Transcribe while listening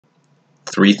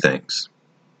Three things.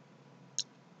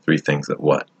 Three things that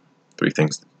what? Three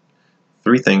things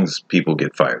people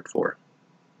get fired for.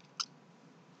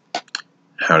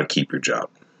 How to keep your job.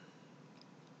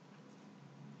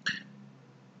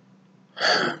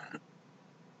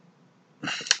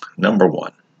 Number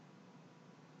one.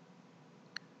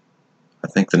 I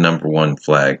think the number one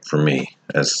flag for me,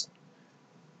 as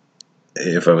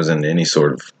if I was in any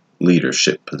sort of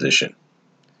leadership position,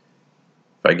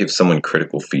 if I give someone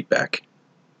critical feedback,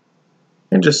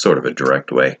 in just sort of a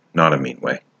direct way, not a mean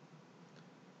way,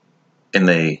 and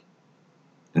they,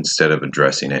 instead of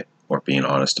addressing it or being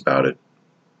honest about it,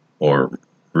 or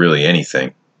really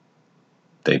anything,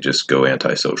 they just go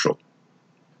antisocial.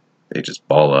 They just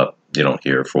ball up. You don't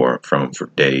hear from them for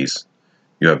days.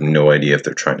 You have no idea if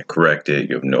they're trying to correct it.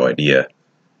 You have no idea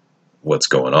what's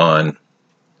going on.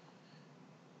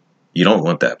 You don't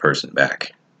want that person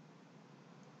back.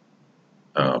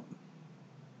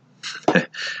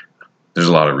 There's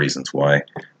a lot of reasons why,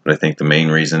 but I think the main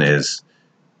reason is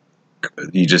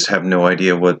you just have no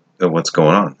idea what's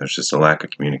going on. There's just a lack of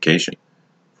communication.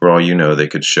 For all you know, they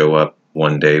could show up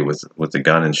one day with a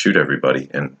gun and shoot everybody,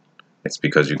 and it's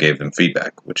because you gave them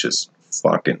feedback, which is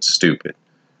fucking stupid.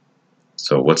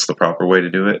 So what's the proper way to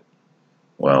do it?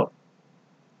 Well,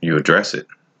 you address it.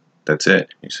 That's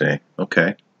it. You say,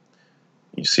 okay.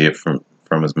 You see it from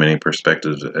as many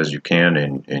perspectives as you can,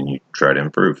 and you try to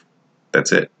improve.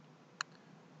 That's it.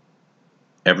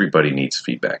 Everybody needs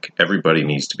feedback. Everybody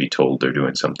needs to be told they're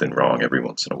doing something wrong every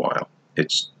once in a while.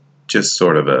 It's just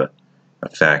sort of a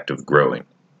fact of growing.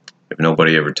 If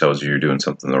nobody ever tells you you're doing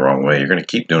something the wrong way, you're going to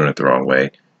keep doing it the wrong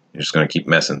way. You're just going to keep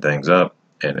messing things up,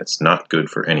 and it's not good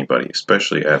for anybody,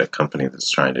 especially at a company that's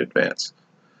trying to advance.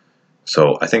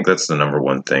 So I think that's the number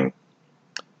one thing.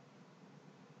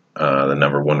 The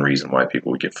number one reason why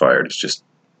people would get fired is just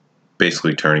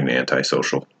basically turning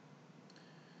antisocial.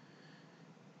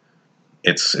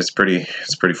 It's a pretty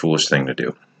foolish thing to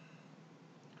do.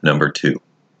 Number two.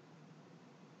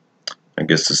 I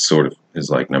guess this sort of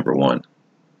is like number one,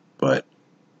 but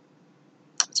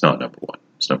it's not number one.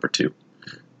 It's number two.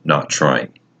 Not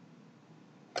trying.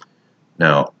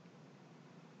 Now,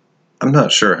 I'm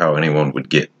not sure how anyone would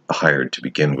get hired to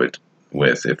begin with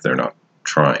if they're not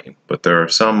trying, but there are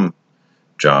some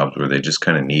jobs where they just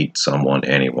kind of need someone,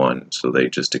 anyone, so they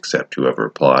just accept whoever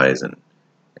applies and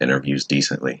interviews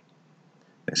decently.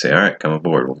 They say, all right, come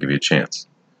aboard, we'll give you a chance.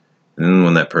 And then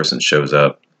when that person shows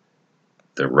up,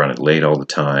 they're running late all the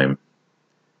time.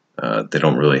 They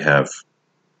don't really have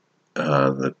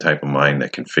the type of mind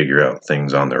that can figure out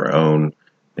things on their own.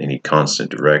 They need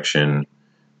constant direction,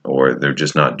 or they're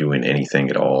just not doing anything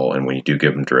at all. And when you do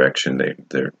give them direction,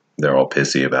 they're all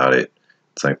pissy about it.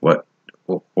 It's like, what?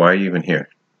 Well, why are you even here?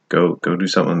 Go do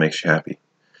something that makes you happy.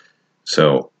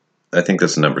 So I think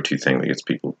that's the number two thing that gets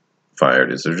people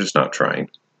fired, is they're just not trying.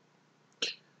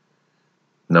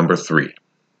 Number three.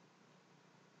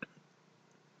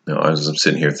 Now, as I'm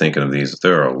sitting here thinking of these,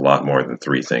 there are a lot more than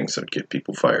three things that get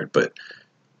people fired, but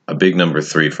a big number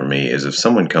three for me is if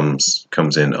someone comes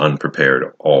in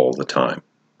unprepared all the time.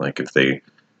 Like if they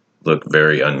look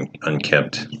very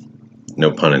unkempt,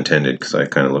 no pun intended, because I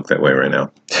kind of look that way right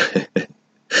now.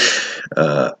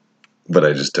 But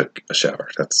I just took a shower.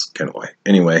 That's kind of why.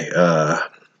 Anyway,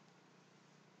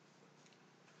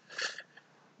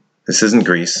 this isn't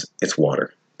grease. It's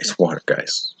water. It's water,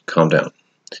 guys. Calm down.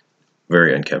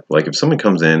 Very unkempt. Like if someone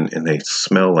comes in and they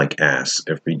smell like ass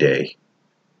every day,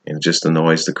 and it just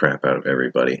annoys the crap out of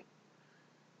everybody,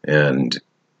 and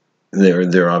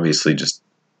they're obviously just,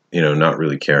 not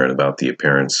really caring about the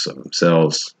appearance of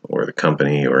themselves or the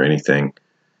company or anything,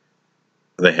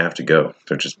 they have to go.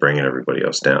 They're just bringing everybody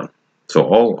else down. So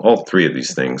all three of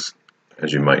these things,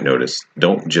 as you might notice,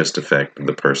 don't just affect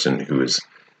the person who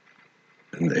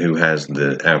has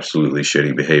the absolutely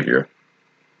shitty behavior.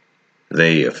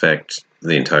 They affect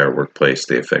the entire workplace.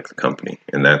 They affect the company,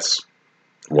 and that's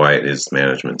why it is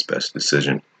management's best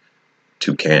decision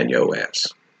to can yo ass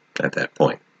at that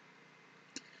point.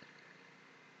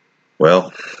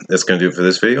 Well, that's going to do it for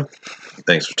this video.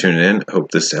 Thanks for tuning in. I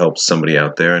hope this helps somebody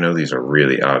out there. I know these are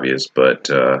really obvious, but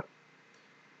I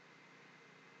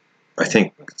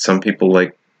think some people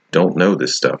don't know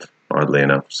this stuff, oddly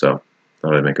enough, so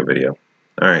thought I'd make a video.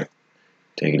 Alright,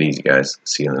 take it easy, guys.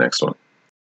 See you in the next one.